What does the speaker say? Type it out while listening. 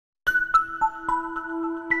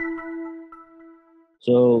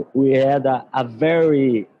So we had a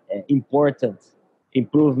very important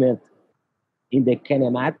improvement in the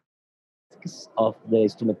kinematics of the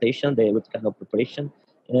instrumentation, the root canal preparation,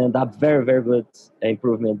 and a very, very good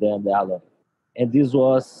improvement than the alloy. And this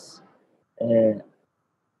was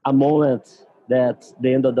a moment that the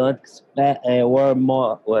endodontics were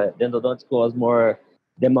more, well, the endodontics was more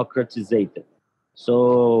democratized.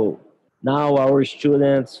 So now our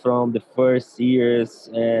students from the first years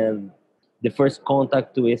and the first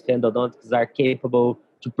contact with endodontics are capable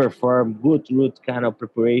to perform good root canal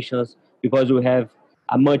preparations because we have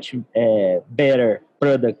a much better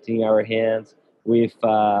product in our hands with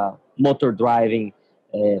motor driving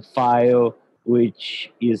file,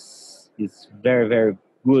 which is very, very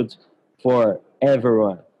good for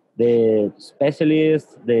everyone, the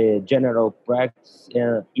specialists, the general practice,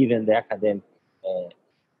 and even the academic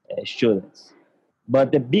students.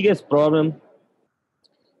 But the biggest problem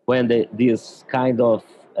when this kind of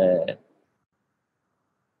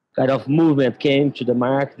movement came to the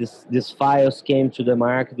market, these files came to the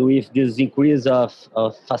market with this increase of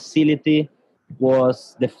facility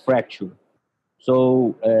was the fracture.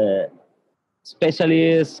 So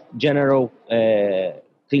specialists, general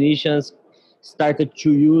clinicians started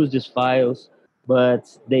to use these files, but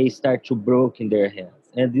they start to break in their hands.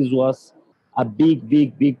 And this was a big,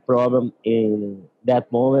 big, big problem in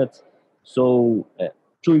that moment. So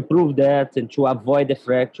to improve that and to avoid the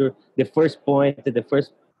fracture, the first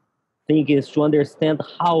thing is to understand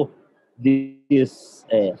how these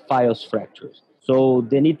files fractures. So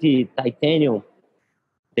the NiTi titanium,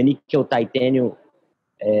 the nickel titanium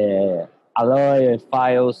alloy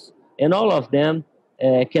files, and all of them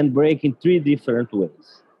can break in three different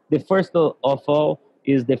ways. The first of all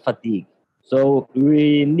is the fatigue. So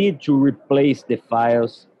we need to replace the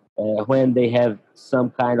files when they have some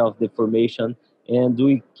kind of deformation, and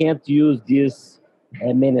we can't use this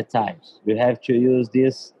many times. We have to use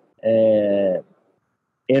this and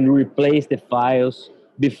replace the files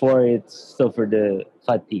before it suffer the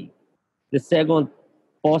fatigue. The second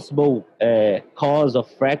possible cause of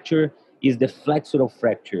fracture is the flexural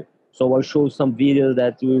fracture. So I'll show some videos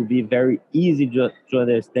that will be very easy to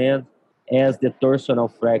understand as the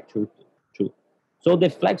torsional fracture too. So the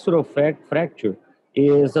flexural fracture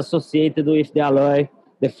is associated with the alloy,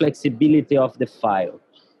 the flexibility of the file.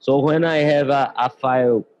 So when I have a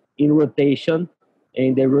file in rotation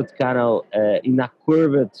in the root canal, in a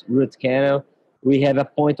curved root canal, we have a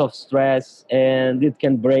point of stress and it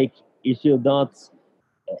can break if you don't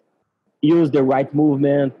use the right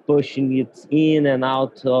movement, pushing it in and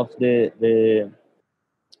out of the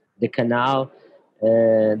canal.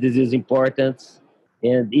 This is important.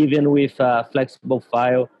 And even with a flexible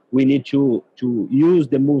file, we need to use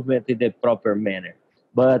the movement in the proper manner.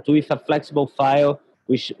 But with a flexible file,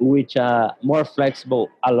 which a more flexible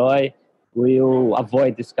alloy, will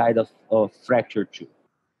avoid this kind of fracture too.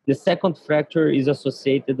 The second fracture is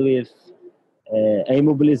associated with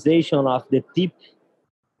immobilization of the tip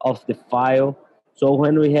of the file. So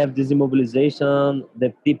when we have this immobilization,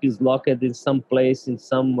 the tip is locked in some place, in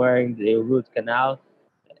somewhere in the root canal.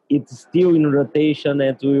 It's still in rotation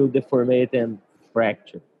and will deformate and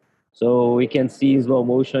fracture. So we can see in slow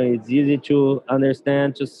motion. It's easy to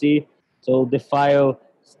understand, to see. So the file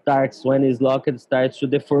starts when it's locked, starts to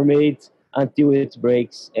deformate until it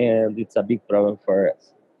breaks, and it's a big problem for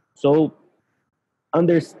us. So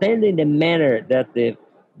understanding the manner that the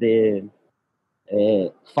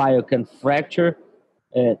file can fracture,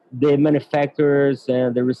 the manufacturers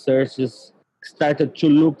and the researchers started to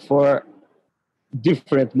look for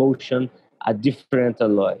different motion, a different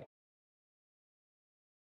alloy.